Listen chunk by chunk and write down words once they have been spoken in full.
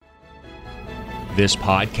This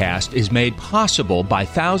podcast is made possible by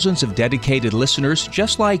thousands of dedicated listeners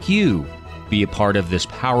just like you. Be a part of this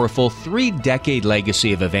powerful 3-decade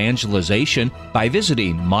legacy of evangelization by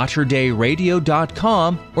visiting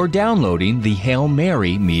materdeiradio.com or downloading the Hail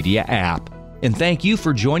Mary Media app. And thank you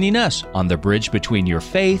for joining us on the bridge between your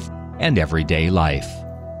faith and everyday life.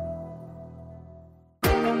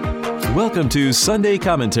 Welcome to Sunday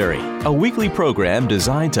Commentary, a weekly program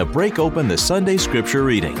designed to break open the Sunday Scripture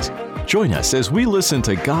readings. Join us as we listen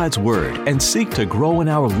to God's Word and seek to grow in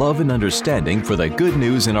our love and understanding for the good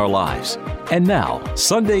news in our lives. And now,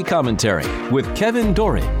 Sunday Commentary with Kevin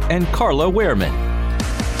Doran and Carla Wehrman.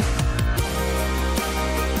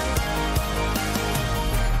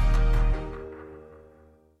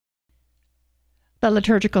 The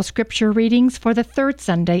liturgical scripture readings for the third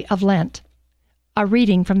Sunday of Lent. A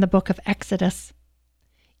reading from the book of Exodus.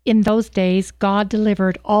 In those days God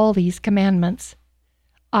delivered all these commandments.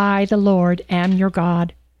 I, the Lord, am your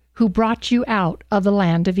God, who brought you out of the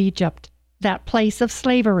land of Egypt, that place of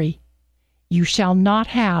slavery. You shall not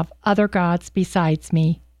have other gods besides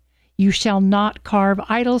me. You shall not carve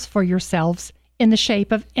idols for yourselves in the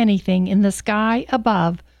shape of anything in the sky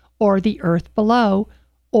above, or the earth below,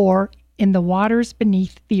 or in the waters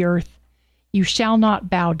beneath the earth. You shall not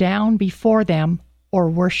bow down before them or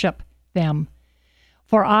worship them.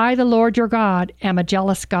 For I, the Lord your God, am a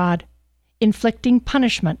jealous God, inflicting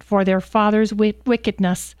punishment for their fathers'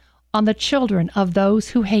 wickedness on the children of those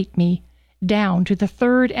who hate me, down to the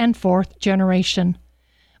 3rd and 4th generation,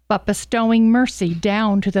 but bestowing mercy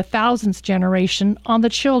down to the 1000th generation on the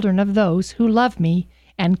children of those who love me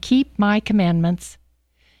and keep my commandments.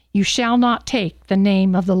 You shall not take the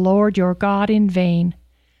name of the Lord your God in vain,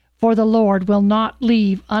 for the Lord will not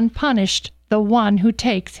leave unpunished the one who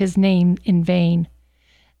takes his name in vain.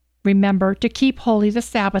 Remember to keep holy the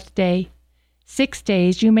Sabbath day. 6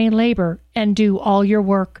 days you may labor and do all your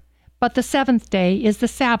work, but the 7th day is the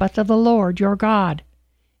Sabbath of the Lord your God.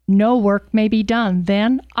 No work may be done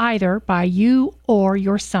then either by you or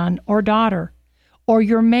your son or daughter, or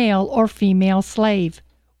your male or female slave,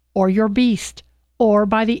 or your beast, or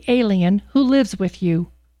by the alien who lives with you.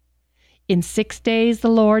 In 6 days the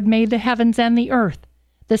Lord made the heavens and the earth,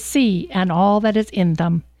 the sea and all that is in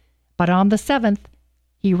them, but on the 7th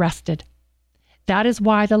he rested. That is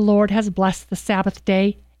why the Lord has blessed the Sabbath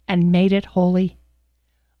day and made it holy.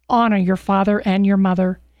 Honor your father and your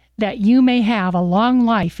mother, that you may have a long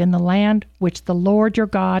life in the land which the Lord your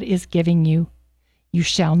God is giving you. You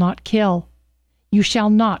shall not kill. You shall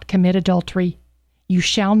not commit adultery. You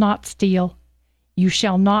shall not steal. You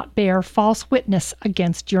shall not bear false witness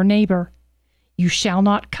against your neighbor. You shall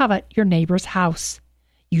not covet your neighbor's house.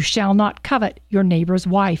 You shall not covet your neighbor's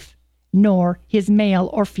wife, nor his male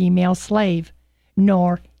or female slave,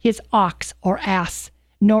 nor his ox or ass,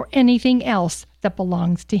 nor anything else that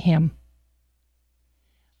belongs to him.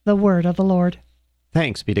 The word of the Lord.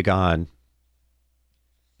 Thanks be to God.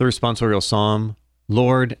 The responsorial psalm,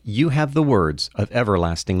 Lord, you have the words of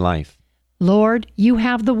everlasting life. Lord, you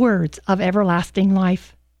have the words of everlasting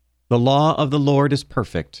life. The law of the Lord is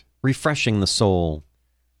perfect, refreshing the soul.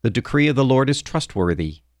 The decree of the Lord is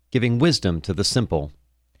trustworthy, giving wisdom to the simple.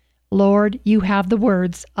 Lord, you have the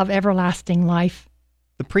words of everlasting life.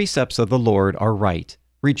 The precepts of the Lord are right,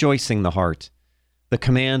 rejoicing the heart. The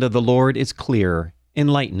command of the Lord is clear,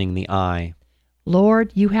 enlightening the eye.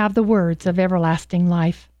 Lord, you have the words of everlasting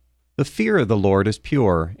life. The fear of the Lord is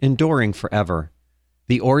pure, enduring forever.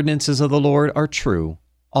 The ordinances of the Lord are true,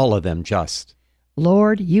 all of them just.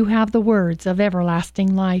 Lord, you have the words of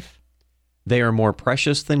everlasting life. They are more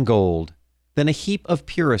precious than gold, than a heap of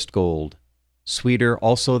purest gold, sweeter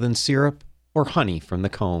also than syrup or honey from the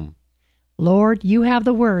comb. Lord, you have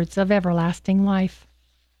the words of everlasting life.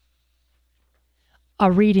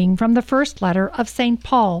 A reading from the first letter of St.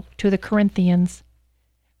 Paul to the Corinthians.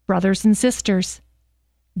 Brothers and sisters,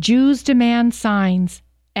 Jews demand signs,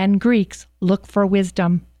 and Greeks look for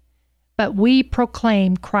wisdom. But we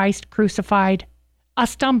proclaim Christ crucified, a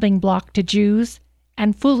stumbling block to Jews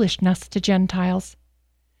and foolishness to Gentiles.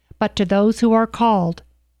 But to those who are called,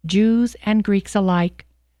 Jews and Greeks alike,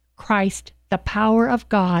 Christ, the power of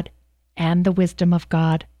God and the wisdom of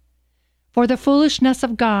God. For the foolishness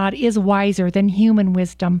of God is wiser than human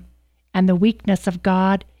wisdom, and the weakness of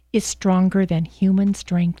God is stronger than human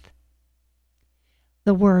strength.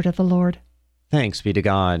 The word of the Lord. Thanks be to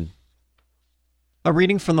God. A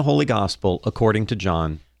reading from the Holy Gospel according to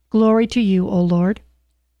John. Glory to you, O Lord.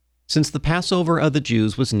 Since the Passover of the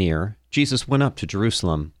Jews was near, Jesus went up to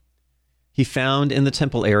Jerusalem. He found in the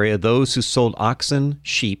temple area those who sold oxen,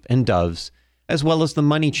 sheep, and doves, as well as the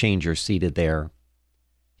money changers seated there.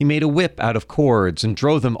 He made a whip out of cords and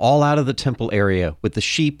drove them all out of the temple area with the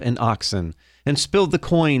sheep and oxen, and spilled the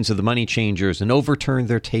coins of the money changers and overturned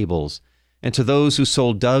their tables. And to those who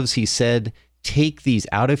sold doves he said, "Take these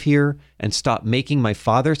out of here and stop making my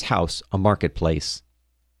Father's house a marketplace."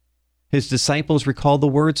 His disciples recalled the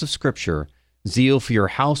words of Scripture, "Zeal for your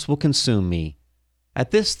house will consume me." At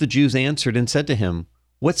this the Jews answered and said to him,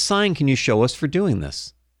 "What sign can you show us for doing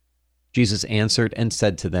this?" Jesus answered and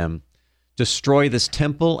said to them, "Destroy this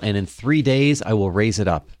temple, and in 3 days I will raise it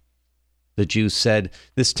up." The Jews said,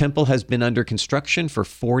 "This temple has been under construction for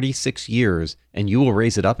 46 years, and you will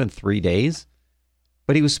raise it up in 3 days?"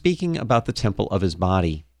 But he was speaking about the temple of his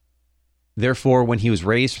body. Therefore, when he was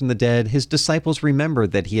raised from the dead, his disciples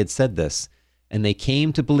remembered that he had said this, and they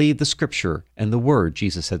came to believe the Scripture and the word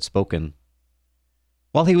Jesus had spoken.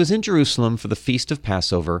 While he was in Jerusalem for the feast of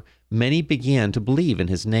Passover, many began to believe in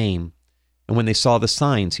his name, and when they saw the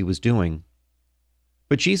signs he was doing.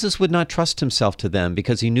 But Jesus would not trust himself to them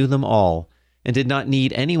because he knew them all and did not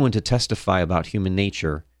need anyone to testify about human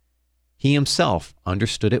nature. He himself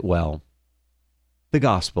understood it well. The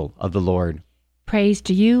Gospel of the Lord. Praise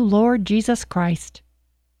to you, Lord Jesus Christ.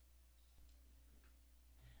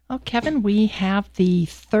 Oh, Kevin, we have the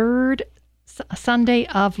third Sunday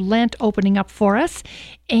of Lent opening up for us,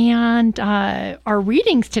 and our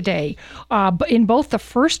readings today, in both the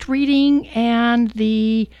first reading and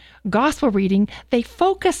the gospel reading, they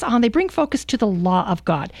bring focus to the law of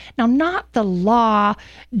God. Now, not the law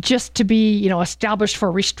just to be, established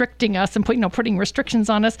for restricting us and putting restrictions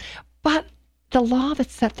on us, but the law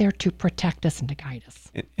that's set there to protect us and to guide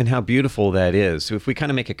us. And how beautiful that is. So if we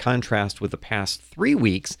kind of make a contrast with the past 3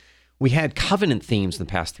 weeks, we had covenant themes in the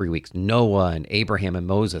past 3 weeks, Noah and Abraham and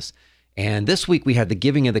Moses. And this week we had the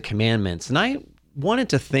giving of the commandments. And I wanted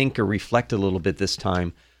to think or reflect a little bit this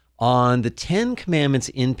time on the 10 Commandments'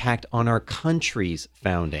 impact on our country's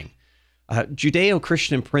founding.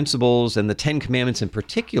 Judeo-Christian principles and the 10 Commandments in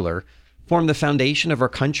particular form the foundation of our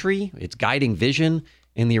country, its guiding vision,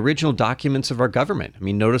 and the original documents of our government.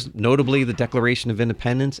 Notably the Declaration of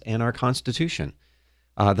Independence and our Constitution.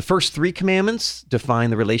 The first 3 commandments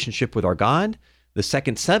define the relationship with our God. The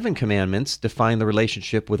second 7 commandments define the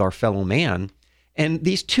relationship with our fellow man. And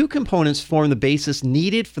these 2 components form the basis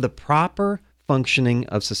needed for the proper functioning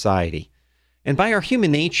of society. And by our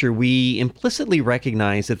human nature, we implicitly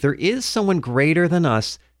recognize that there is someone greater than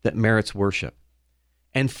us that merits worship.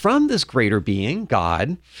 And from this greater being,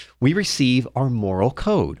 God, we receive our moral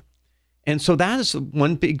code. And so that is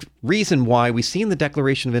one big reason why we see in the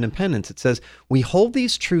Declaration of Independence, it says, "We hold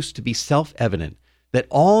these truths to be self-evident, that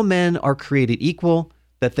all men are created equal,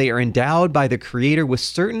 that they are endowed by the Creator with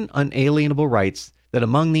certain unalienable rights, that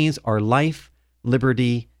among these are life,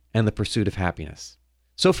 liberty, and the pursuit of happiness."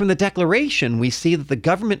 So from the Declaration, we see that the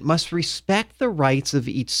government must respect the rights of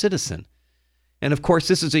each citizen. And of course,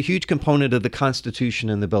 this is a huge component of the Constitution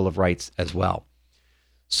and the Bill of Rights as well.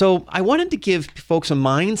 So I wanted to give folks a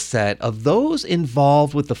mindset of those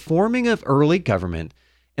involved with the forming of early government,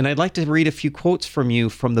 and I'd like to read a few quotes from you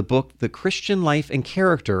from the book, The Christian Life and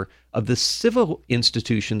Character of the Civil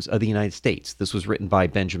Institutions of the United States. This was written by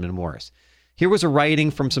Benjamin Morris. Here was a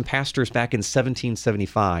writing from some pastors back in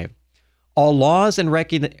 1775. "All laws and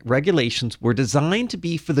regulations were designed to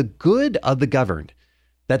be for the good of the governed,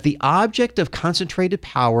 that the object of concentrated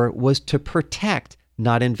power was to protect,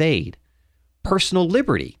 not invade, personal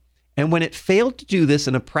liberty, and when it failed to do this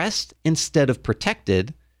and oppressed instead of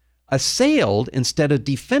protected, assailed instead of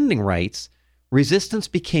defending rights, resistance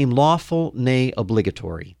became lawful, nay,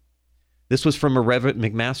 obligatory." This was from a Reverend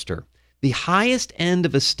McMaster. "The highest end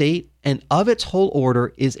of a state and of its whole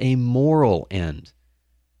order is a moral end."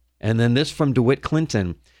 And then this from DeWitt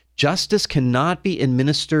Clinton, "Justice cannot be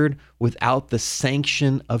administered without the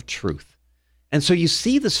sanction of truth." And so you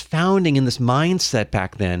see this founding in this mindset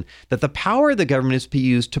back then that the power of the government is to be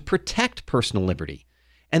used to protect personal liberty.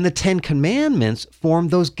 And the 10 Commandments form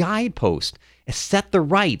those guideposts, set the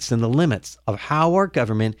rights and the limits of how our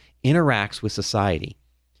government interacts with society.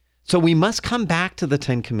 So we must come back to the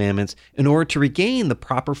 10 Commandments in order to regain the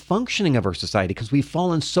proper functioning of our society, because we've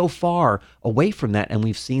fallen so far away from that and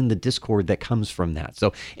we've seen the discord that comes from that.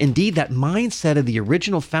 So indeed, that mindset of the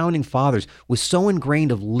original founding fathers was so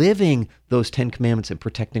ingrained of living those 10 Commandments and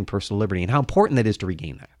protecting personal liberty, and how important that is to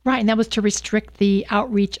regain that. Right, and that was to restrict the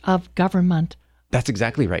outreach of government. That's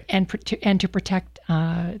exactly right. And to protect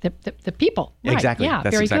the people. Right. Exactly. Yeah,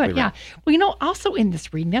 That's very exactly good. right. Yeah. Well, also in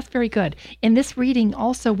this reading, that's very good. In this reading,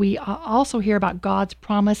 also we also hear about God's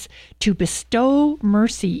promise to bestow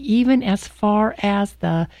mercy even as far as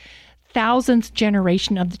the thousandth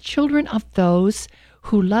generation of the children of those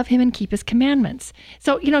who love him and keep his commandments.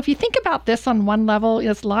 So, if you think about this on one level,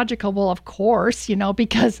 it's logical. Well, of course,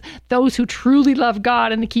 because those who truly love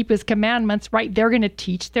God and to keep his commandments, right, they're going to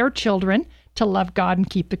teach their children to love God and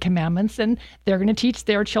keep the commandments, and they're going to teach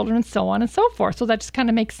their children and so on and so forth. So that just kind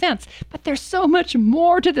of makes sense. But there's so much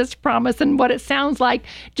more to this promise than what it sounds like,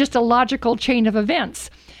 just a logical chain of events.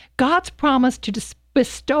 God's promise to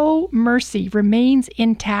bestow mercy remains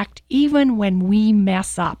intact even when we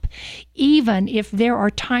mess up, even if there are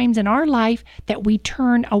times in our life that we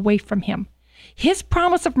turn away from him. His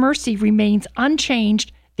promise of mercy remains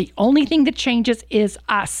unchanged. The only thing that changes is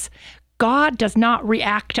us. God does not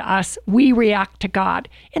react to us. We react to God.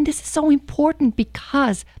 And this is so important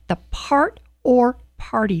because the part or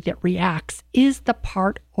party that reacts is the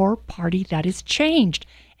part or party that is changed.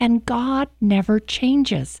 And God never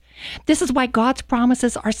changes. This is why God's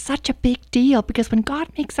promises are such a big deal, because when God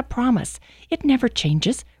makes a promise, it never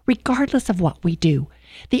changes, regardless of what we do.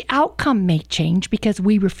 The outcome may change because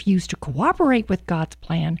we refuse to cooperate with God's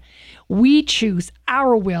plan. We choose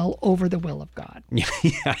our will over the will of God.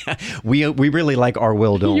 Yeah, we really like our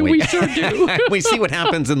will, don't we? We sure do. We see what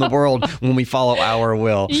happens in the world when we follow our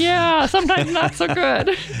will. Yeah, sometimes not so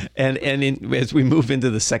good. And as we move into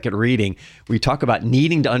the second reading, we talk about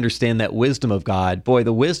needing to understand that wisdom of God. Boy,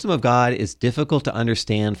 the wisdom of God is difficult to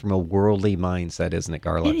understand from a worldly mindset, isn't it,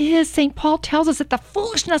 Carla? It is. St. Paul tells us that the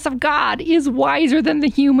foolishness of God is wiser than the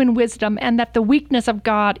human wisdom, and that the weakness of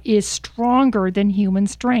God is stronger than human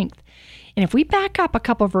strength. And if we back up a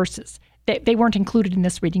couple of verses, they weren't included in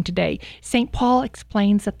this reading today. St. Paul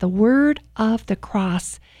explains that the word of the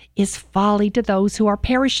cross is folly to those who are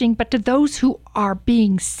perishing, but to those who are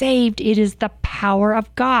being saved, it is the power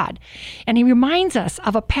of God. And he reminds us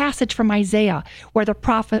of a passage from Isaiah where the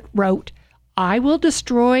prophet wrote, I will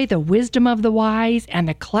destroy the wisdom of the wise, and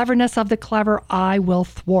the cleverness of the clever I will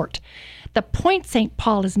thwart. The point St.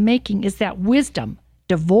 Paul is making is that wisdom,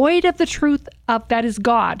 devoid of the truth of that is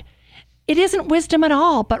God, it isn't wisdom at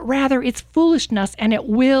all, but rather it's foolishness, and it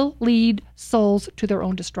will lead souls to their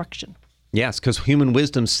own destruction. Yes, because human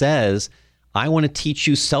wisdom says, I want to teach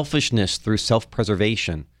you selfishness through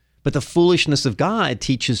self-preservation. But the foolishness of God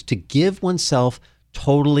teaches to give oneself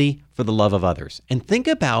totally for the love of others. And think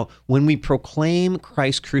about when we proclaim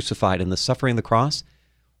Christ crucified and the suffering of the cross,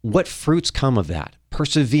 what fruits come of that?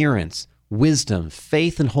 Perseverance, wisdom,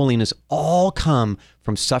 faith, and holiness all come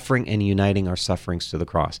from suffering and uniting our sufferings to the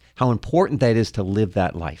cross. How important that is to live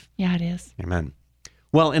that life. Yeah, it is. Amen.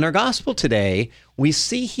 Well, in our gospel today, we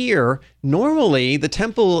see here, normally the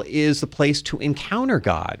temple is the place to encounter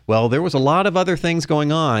God. Well, there was a lot of other things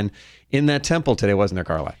going on in that temple today, wasn't there,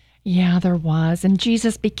 Carla? Yeah, there was. And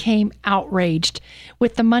Jesus became outraged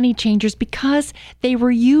with the money changers because they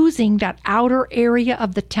were using that outer area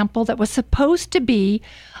of the temple that was supposed to be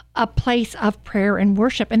a place of prayer and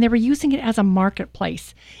worship, and they were using it as a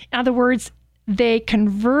marketplace. In other words, they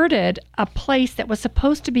converted a place that was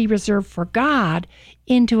supposed to be reserved for God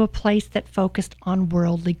into a place that focused on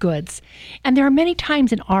worldly goods. And there are many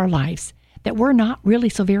times in our lives that we're not really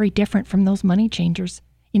so very different from those money changers.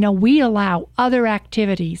 We allow other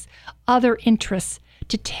activities, other interests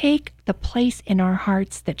to take the place in our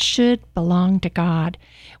hearts that should belong to God.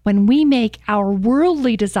 When we make our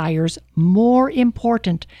worldly desires more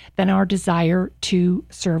important than our desire to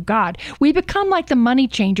serve God, we become like the money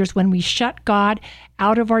changers when we shut God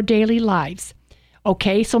out of our daily lives.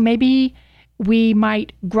 Okay, so maybe we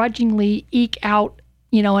might grudgingly eke out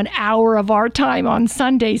an hour of our time on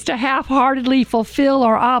Sundays to half-heartedly fulfill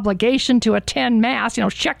our obligation to attend Mass.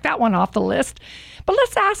 Check that one off the list. But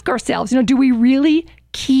let's ask ourselves, do we really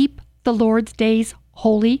keep the Lord's days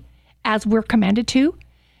holy as we're commanded to?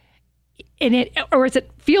 Or does it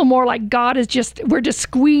feel more like we're just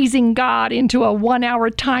squeezing God into a 1-hour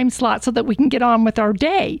time slot so that we can get on with our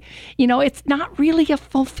day? It's not really a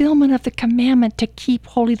fulfillment of the commandment to keep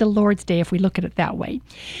holy the Lord's day if we look at it that way.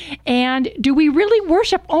 And do we really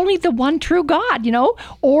worship only the one true God,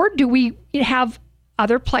 or do we have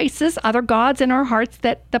other places, other gods in our hearts,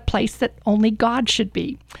 that the place that only God should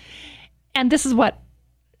be? And this is what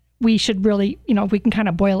we should really, we can kind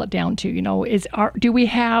of boil it down to, do we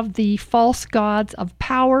have the false gods of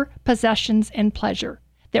power, possessions, and pleasure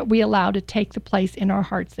that we allow to take the place in our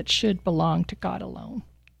hearts that should belong to God alone?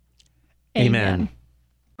 Amen.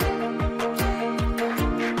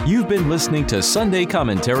 You've been listening to Sunday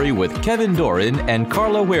Commentary with Kevin Doran and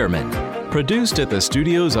Carla Wehrman, produced at the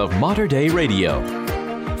studios of Mater Dei Radio.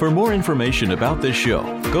 For more information about this show,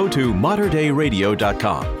 go to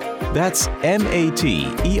materdeiradio.com. That's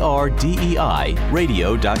MATERDEI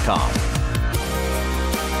radio.com.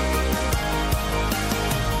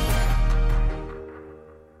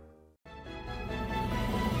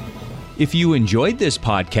 If you enjoyed this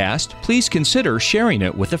podcast, please consider sharing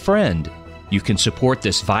it with a friend. You can support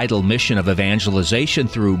this vital mission of evangelization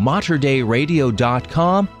through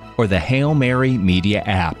materdeiradio.com or the Hail Mary Media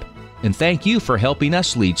app. And thank you for helping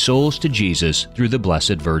us lead souls to Jesus through the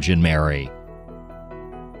Blessed Virgin Mary.